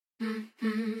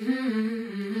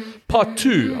Part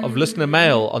 2 of listener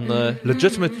mail on the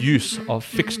legitimate use of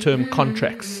fixed-term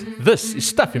contracts. This is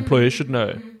Stuff Employers Should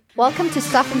Know. Welcome to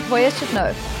Stuff Employers Should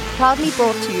Know, proudly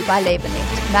brought to you by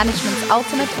LabourNet, management's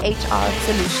ultimate HR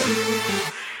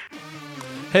solution.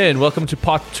 Hey, and welcome to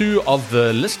part 2 of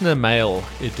the listener mail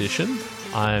edition.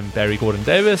 I'm Barry Gordon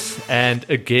Davis, and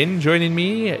again joining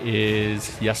me is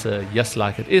Yasser Yes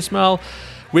Like It Ismail,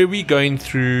 where we're going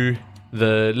through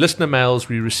the listener mails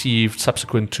we received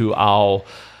subsequent to our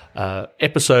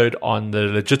episode on the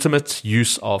legitimate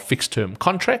use of fixed-term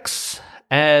contracts,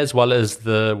 as well as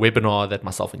the webinar that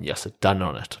myself and Yasser done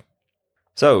on it.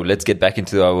 So let's get back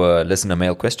into our listener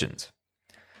mail questions.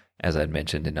 As I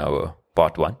mentioned in our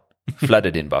part 1,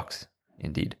 flooded inbox,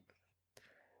 indeed.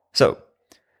 So,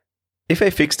 if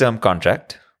a fixed-term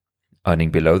contract,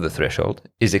 earning below the threshold,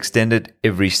 is extended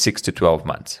every 6 to 12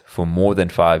 months for more than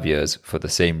 5 years for the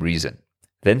same reason,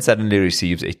 then suddenly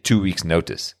receives a 2 weeks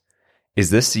notice, is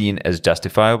this seen as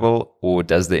justifiable, or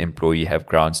does the employee have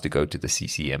grounds to go to the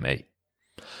CCMA?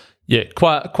 Yeah,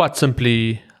 quite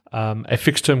simply, a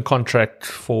fixed-term contract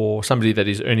for somebody that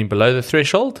is earning below the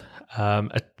threshold.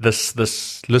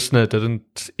 This listener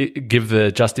didn't give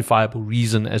the justifiable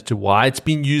reason as to why it's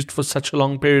been used for such a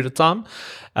long period of time.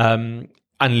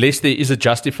 Unless there is a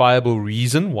justifiable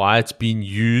reason why it's been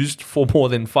used for more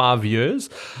than 5 years,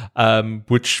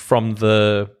 which from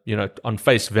the, on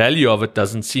face value of it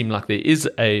doesn't seem like there is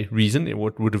a reason it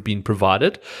would have been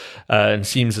provided, and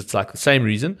seems it's like the same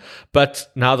reason. But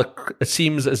now it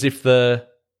seems as if the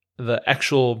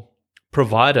actual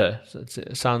provider,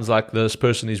 it sounds like this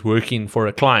person is working for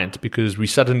a client, because we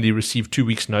suddenly received 2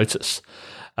 weeks notice.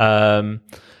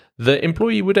 The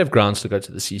employee would have grounds to go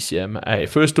to the CCMA.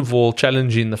 First of all,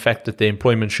 challenging the fact that the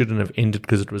employment shouldn't have ended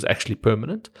because it was actually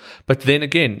permanent. But then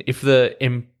again, if the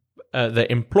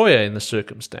employer in the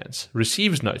circumstance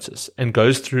receives notice and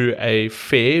goes through a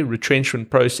fair retrenchment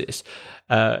process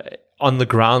on the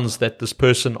grounds that this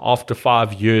person after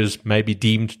 5 years may be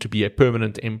deemed to be a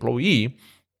permanent employee,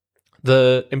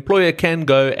 the employer can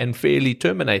go and fairly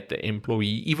terminate the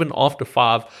employee even after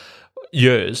 5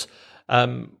 years,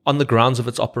 on the grounds of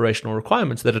its operational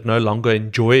requirements, that it no longer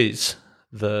enjoys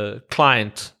the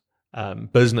client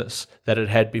business that it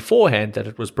had beforehand, that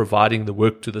it was providing the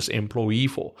work to this employee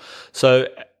for. So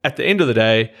at the end of the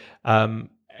day,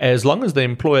 as long as the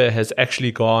employer has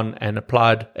actually gone and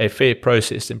applied a fair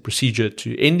process and procedure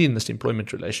to ending this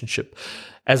employment relationship,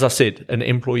 as I said, an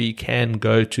employee can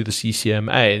go to the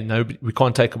CCMA. No, we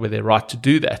can't take away their right to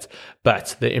do that,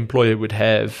 but the employer would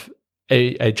have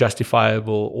a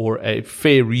justifiable or a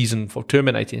fair reason for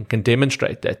terminating and can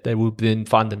demonstrate that, they will then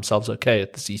find themselves okay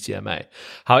at the CCMA.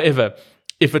 However,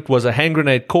 if it was a hand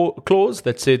grenade clause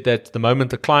that said that the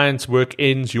moment the client's work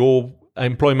ends, your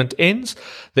employment ends,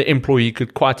 the employee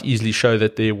could quite easily show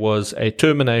that there was a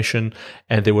termination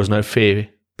and there was no fair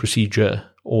procedure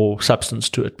or substance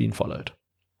to it being followed.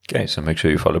 Okay, so make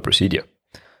sure you follow procedure.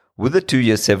 Would the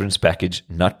 2-year severance package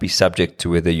not be subject to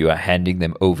whether you are handing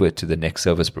them over to the next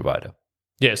service provider?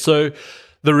 Yeah, so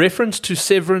the reference to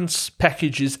severance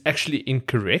package is actually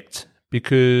incorrect,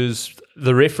 because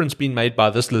the reference being made by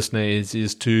this listener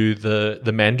is to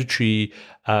the mandatory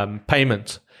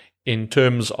payment in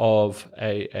terms of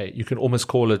you can almost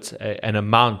call it an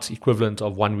amount equivalent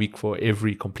of 1 week for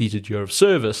every completed year of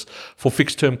service for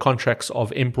fixed term contracts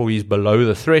of employees below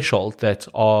the threshold that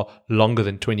are longer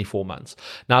than 24 months.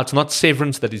 Now, it's not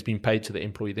severance that is being paid to the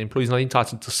employee. The employee is not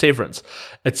entitled to severance.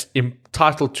 It's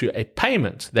entitled to a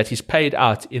payment that is paid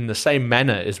out in the same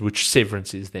manner as which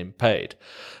severance is then paid.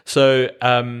 So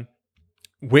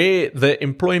where the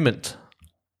employment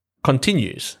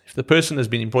continues, if the person has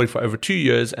been employed for over 2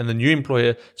 years and the new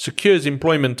employer secures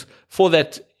employment for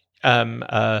that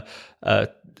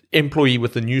employee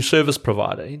with the new service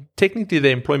provider, technically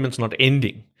their employment's not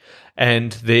ending,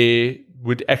 and there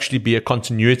would actually be a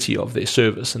continuity of their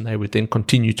service, and they would then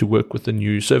continue to work with the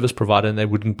new service provider, and they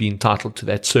wouldn't be entitled to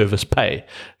that service pay,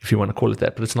 if you want to call it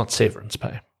that, but it's not severance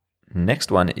pay.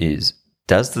 Next one is,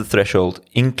 does the threshold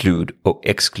include or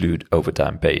exclude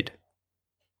overtime paid?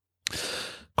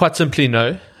 Quite simply,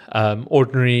 no.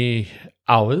 Ordinary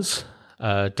hours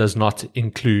does not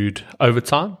include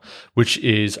overtime, which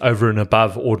is over and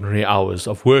above ordinary hours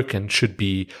of work and should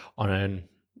be on an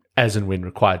as and when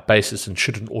required basis, and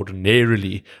shouldn't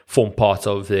ordinarily form part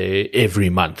of their every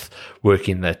month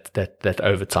working that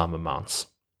overtime amounts.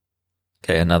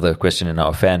 Okay, another question in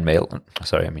our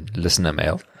listener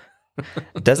mail.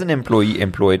 Does an employee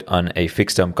employed on a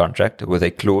fixed-term contract with a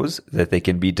clause that they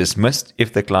can be dismissed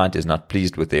if the client is not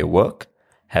pleased with their work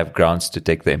have grounds to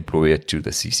take the employer to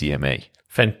the CCMA?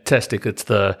 Fantastic. It's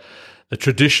the the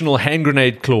traditional hand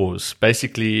grenade clause.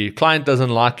 Basically, client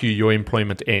doesn't like you, your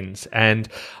employment ends. And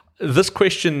this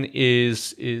question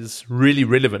is really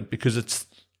relevant because it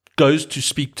goes to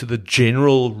speak to the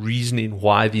general reasoning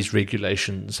why these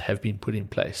regulations have been put in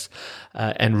place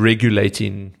and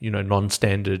regulating,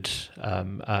 non-standard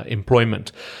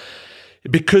employment.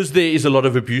 Because there is a lot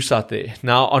of abuse out there.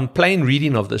 Now, on plain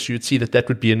reading of this, you'd see that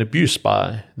would be an abuse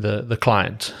by the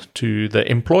client to the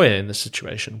employer in this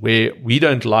situation, where we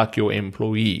don't like your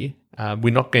employee.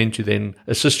 We're not going to then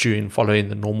assist you in following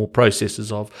the normal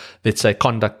processes of, let's say,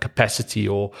 conduct capacity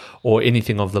or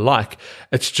anything of the like.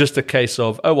 It's just a case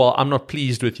of, oh, well, I'm not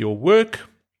pleased with your work.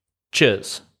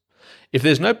 Cheers. If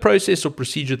there's no process or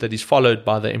procedure that is followed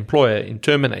by the employer in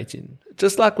terminating,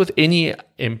 just like with any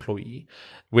employee,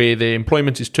 where their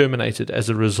employment is terminated as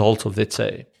a result of, let's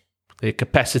say, their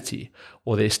capacity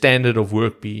or their standard of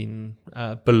work being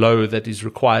below that is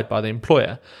required by the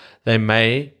employer, they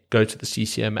may go to the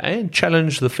CCMA and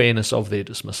challenge the fairness of their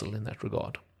dismissal in that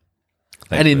regard.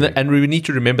 And we need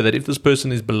to remember that if this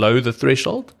person is below the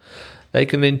threshold, they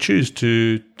can then choose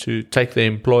to take the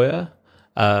employer,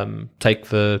 take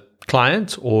the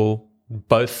client, or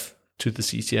both to the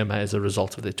CCMA as a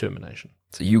result of their termination.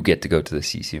 So you get to go to the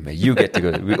CCMA. You get to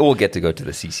go. We all get to go to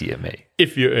the CCMA.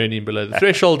 If you're earning below the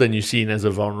threshold and you're seen as a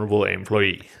vulnerable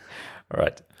employee. All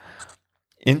right.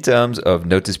 In terms of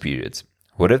notice periods,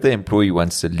 what if the employee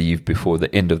wants to leave before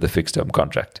the end of the fixed term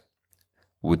contract?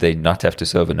 Would they not have to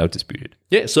serve a notice period?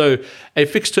 Yeah. So a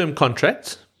fixed term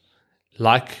contract,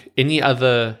 like any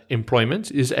other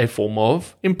employment, is a form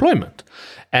of employment.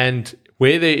 And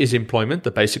where there is employment,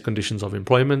 the basic conditions of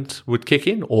employment would kick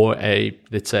in, or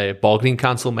let's say a bargaining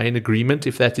council main agreement,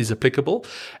 if that is applicable.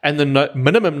 And the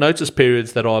minimum notice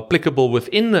periods that are applicable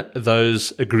within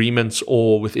those agreements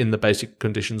or within the Basic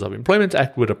Conditions of Employment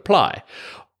Act would apply.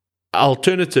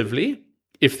 Alternatively,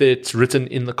 if it's written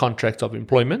in the contract of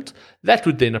employment, that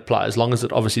would then apply, as long as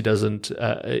it obviously doesn't,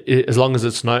 as long as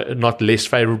it's not less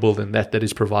favorable than that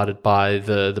is provided by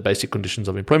the Basic Conditions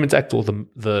of Employment Act or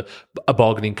a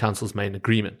bargaining council's main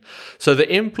agreement. So the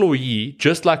employee,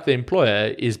 just like the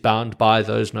employer, is bound by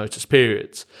those notice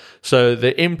periods. So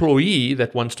the employee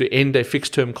that wants to end a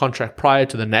fixed term contract prior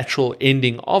to the natural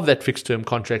ending of that fixed term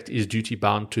contract is duty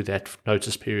bound to that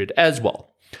notice period as well.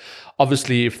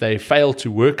 Obviously, if they fail to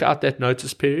work out that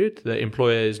notice period, the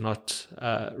employer is not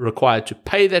required to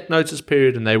pay that notice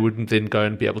period, and they wouldn't then go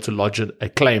and be able to lodge a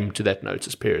claim to that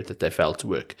notice period that they failed to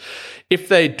work. If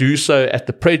they do so at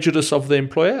the prejudice of the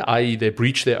employer, i.e. they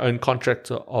breach their own contract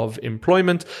of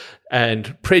employment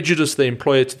and prejudice the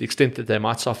employer to the extent that they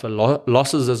might suffer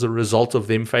losses as a result of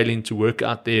them failing to work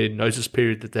out their notice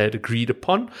period that they had agreed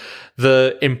upon,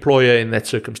 the employer in that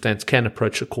circumstance can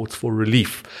approach the courts for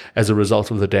relief as a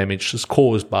result of the damages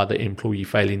caused by the employee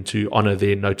failing to honour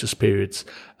their notice periods,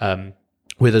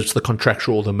 whether it's the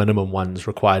contractual or the minimum ones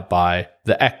required by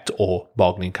the Act or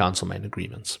bargaining council main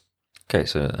agreements. Okay,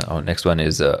 so our next one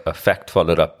is a fact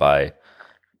followed up by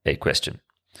a question.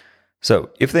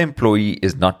 So, if the employee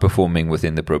is not performing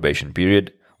within the probation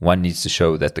period, one needs to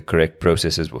show that the correct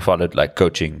processes were followed, like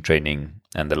coaching, training,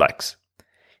 and the likes.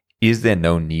 Is there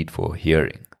no need for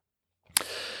hearing?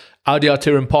 Audia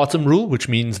Terum Partem rule, which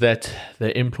means that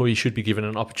the employee should be given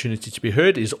an opportunity to be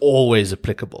heard, is always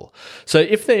applicable. So,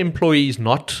 if the employee is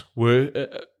not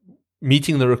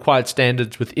meeting the required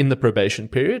standards within the probation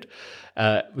period,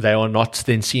 they are not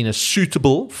then seen as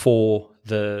suitable for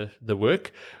the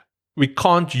work. We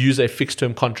can't use a fixed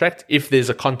term contract if there's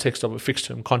a context of a fixed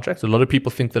term contract. A lot of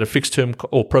people think that a fixed term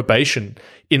or probation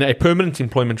in a permanent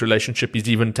employment relationship is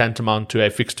even tantamount to a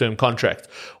fixed term contract.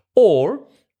 Or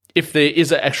if there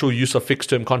is an actual use of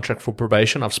fixed term contract for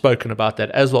probation, I've spoken about that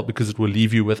as well, because it will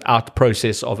leave you without the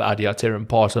process of audia terum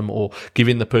partem or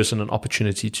giving the person an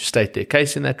opportunity to state their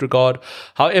case in that regard.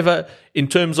 However, in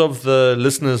terms of the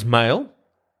listener's mail,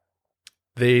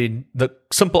 the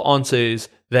simple answer is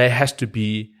there has to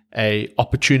be a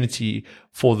opportunity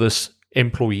for this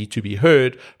employee to be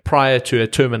heard prior to a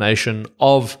termination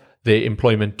of their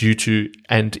employment due to,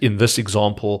 and in this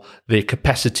example, their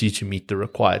capacity to meet the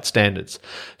required standards.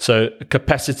 So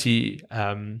capacity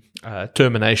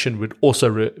termination would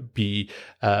also be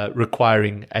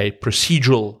requiring a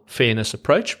procedural fairness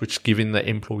approach, which giving the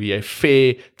employee a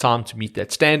fair time to meet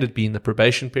that standard, being the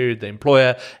probation period. The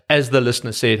employer, as the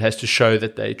listener said, has to show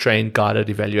that they trained, guided,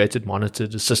 evaluated,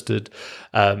 monitored, assisted,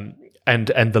 and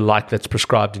the like that's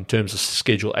prescribed in terms of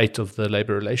Schedule 8 of the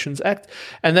Labour Relations Act,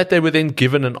 and that they were then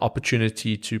given an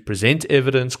opportunity to present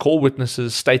evidence, call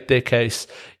witnesses, state their case,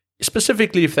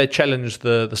 specifically if they challenge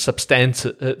the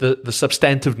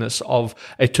substantiveness of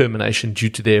a termination due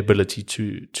to their ability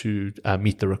to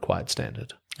meet the required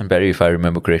standard. And Barry, if I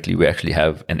remember correctly, we actually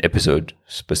have an episode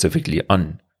specifically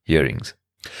on hearings.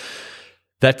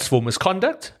 That's for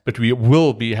misconduct, but we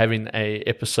will be having a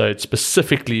episode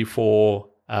specifically for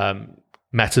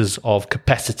matters of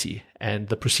capacity and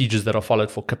the procedures that are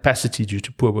followed for capacity due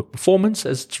to poor work performance,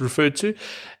 as it's referred to,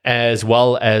 as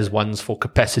well as ones for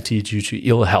capacity due to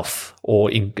ill health or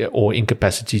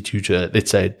incapacity due to, let's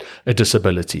say, a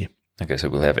disability. Okay, so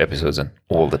we'll have episodes on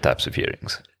all the types of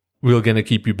hearings. We're going to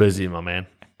keep you busy, my man.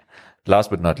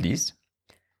 Last but not least,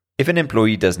 if an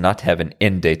employee does not have an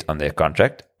end date on their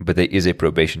contract, but there is a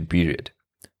probation period,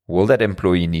 will that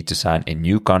employee need to sign a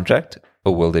new contract,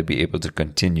 or will they be able to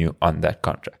continue on that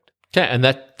contract? Okay, and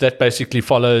that basically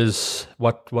follows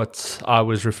what I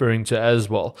was referring to as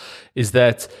well, is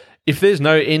that if there's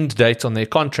no end date on their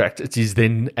contract, it is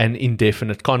then an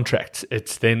indefinite contract.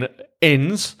 It then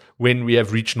ends when we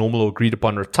have reached normal or agreed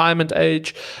upon retirement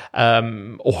age,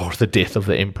 or the death of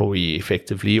the employee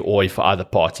effectively, or if either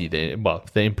party, the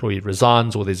employee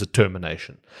resigns or there's a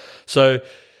termination. So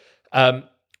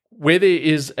where there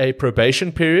is a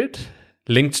probation period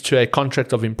linked to a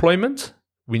contract of employment,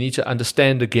 we need to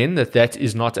understand again that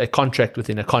is not a contract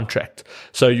within a contract.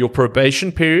 So your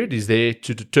probation period is there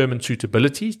to determine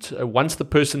suitability. Once the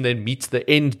person then meets the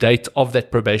end date of that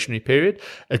probationary period,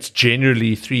 it's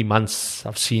generally 3 months.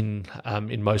 I've seen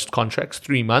in most contracts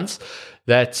 3 months.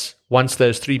 That once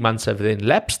those 3 months have then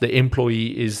lapsed, the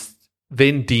employee is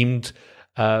then deemed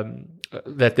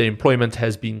that their employment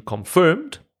has been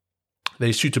confirmed.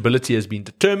 Their suitability has been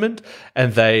determined,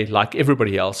 and they, like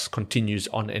everybody else, continues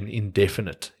on an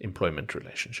indefinite employment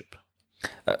relationship.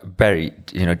 Barry,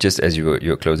 just as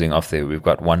you're closing off there, we've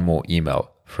got one more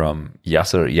email from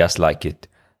Yasser Yaslaikit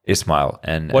Ismail.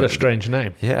 And what a strange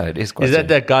name. Yeah, it is quite Is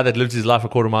that guy that lives his life a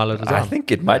quarter mile at a time? I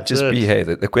think it might just be, hey,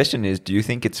 the question is, do you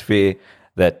think it's fair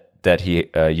that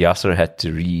Yasser had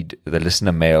to read the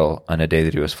listener mail on a day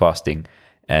that he was fasting?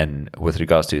 And with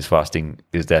regards to his fasting,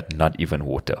 is that not even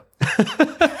water?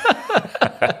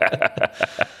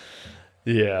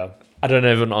 Yeah, I don't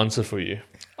have an answer for you.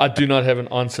 I do not have an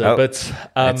answer, but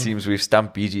it seems we've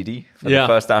stumped BGD for the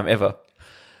first time ever.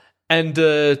 And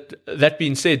that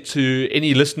being said, to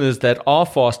any listeners that are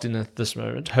fasting at this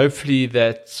moment, hopefully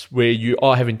that's where you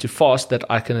are having to fast, that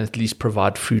I can at least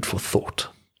provide food for thought.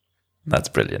 That's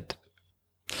brilliant.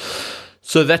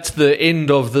 So that's the end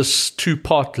of this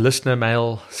 2-part listener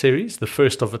mail series, the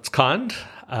first of its kind.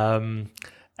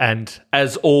 And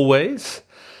as always,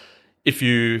 if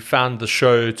you found the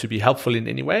show to be helpful in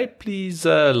any way, please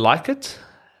like it,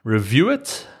 review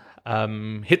it,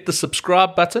 hit the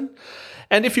subscribe button.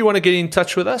 And if you want to get in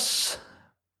touch with us,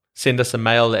 send us a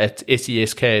mail at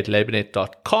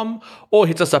sesk@labournet.com or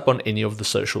hit us up on any of the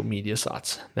social media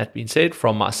sites. That being said,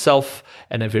 from myself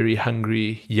and a very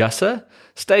hungry Yasser,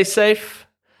 stay safe.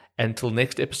 Until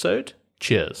next episode,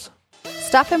 cheers.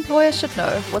 Stuff Employers Should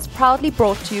Know was proudly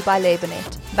brought to you by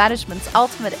LabourNet, management's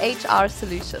ultimate HR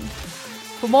solution.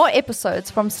 For more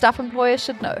episodes from Stuff Employers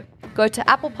Should Know, go to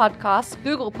Apple Podcasts,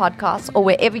 Google Podcasts, or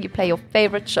wherever you play your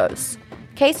favorite shows.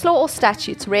 Case law or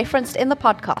statutes referenced in the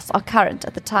podcast are current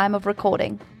at the time of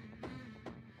recording.